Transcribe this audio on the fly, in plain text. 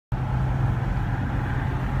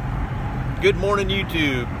Good morning,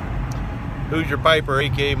 YouTube. Hoosier Piper,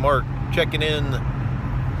 aka Mark, checking in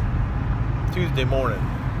Tuesday morning.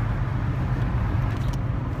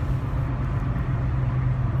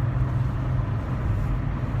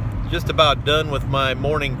 Just about done with my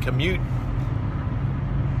morning commute.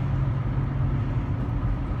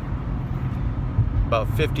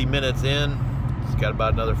 About 50 minutes in. It's got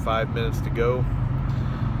about another 5 minutes to go.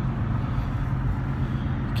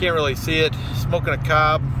 Can't really see it. Smoking a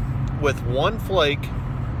cob with one flake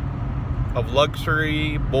of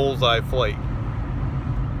Luxury Bullseye Flake.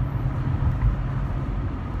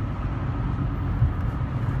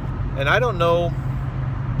 And I don't know,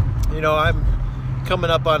 I'm coming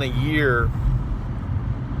up on a year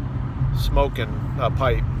smoking a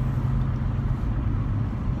pipe.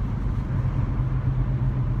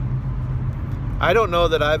 I don't know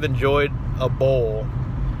that I've enjoyed a bowl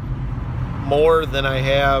more than I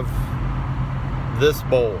have this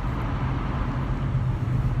bowl.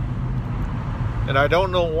 And I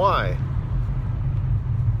don't know why.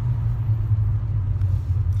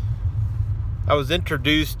 I was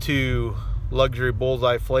introduced to Luxury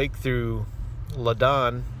Bullseye Flake through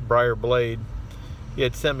LaDon, Briar Blade. He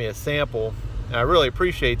had sent me a sample, and I really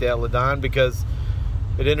appreciate that, LaDon, because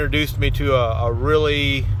it introduced me to a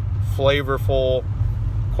really flavorful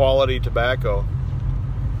quality tobacco.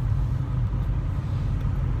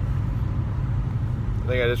 I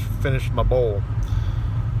think I just finished my bowl.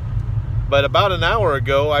 But about an hour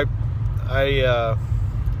ago, I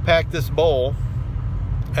packed this bowl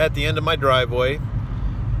at the end of my driveway.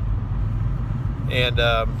 And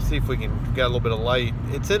see if we can get a little bit of light.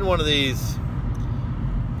 It's in one of these.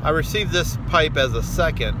 I received this pipe as a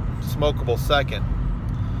second, smokable second.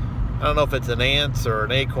 I don't know if it's an Ants or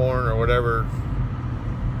an Acorn or whatever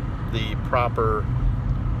the proper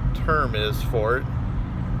term is for it.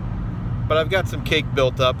 But I've got some cake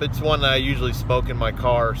built up. It's one that I usually smoke in my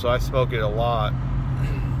car, so I smoke it a lot.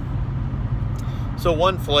 So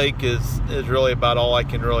one flake is really about all I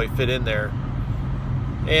can really fit in there.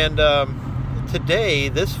 And today,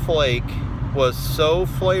 this flake was so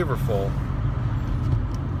flavorful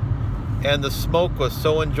and the smoke was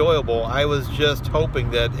so enjoyable, I was just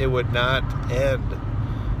hoping that it would not end.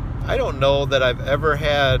 I don't know that I've ever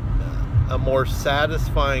had a more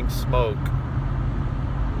satisfying smoke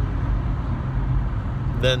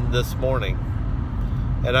than this morning.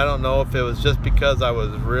 And I don't know if it was just because I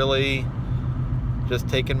was really just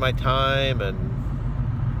taking my time and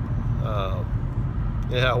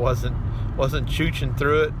I wasn't chooching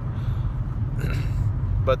through it.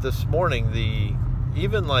 But this morning,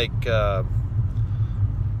 even like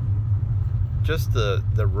just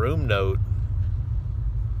the room note,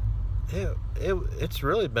 it's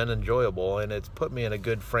really been enjoyable, and it's put me in a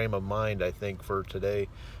good frame of mind, I think, for today.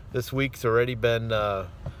 This week's already been I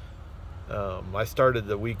started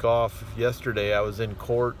the week off yesterday. I was in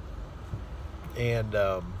court, and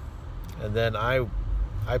then I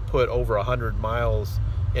put over 100 miles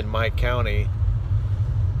in my county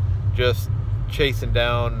just chasing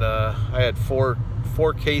down. I had four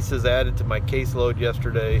cases added to my caseload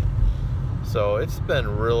yesterday, so it's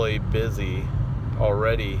been really busy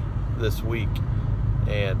already this week.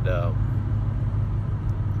 And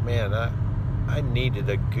man, I needed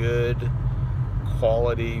a good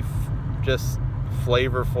quality, just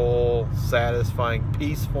flavorful, satisfying,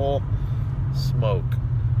 peaceful smoke.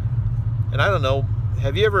 And I don't know,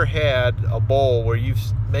 have you ever had a bowl where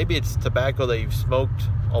maybe it's tobacco that you've smoked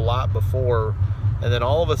a lot before, and then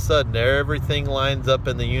all of a sudden everything lines up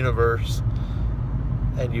in the universe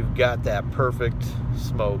and you've got that perfect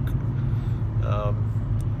smoke?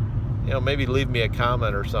 Maybe leave me a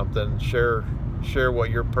comment or something. Share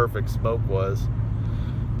what your perfect smoke was.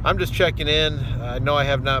 I'm just checking in. I know I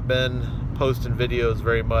have not been posting videos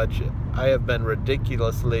very much. I have been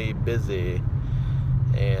ridiculously busy,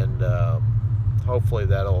 and hopefully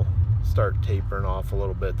that'll start tapering off a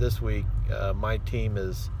little bit this week. My team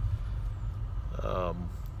is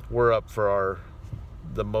we're up for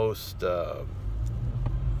the most I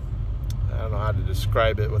don't know how to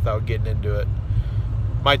describe it without getting into it.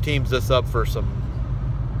 My team's just up for the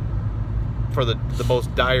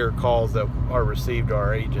most dire calls that are received to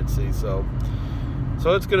our agency. So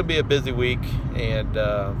it's going to be a busy week, and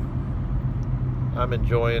I'm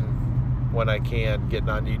enjoying when I can getting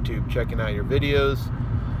on YouTube, checking out your videos.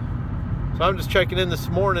 So I'm just checking in this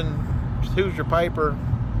morning. Hoosier Piper.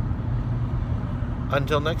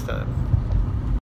 Until next time.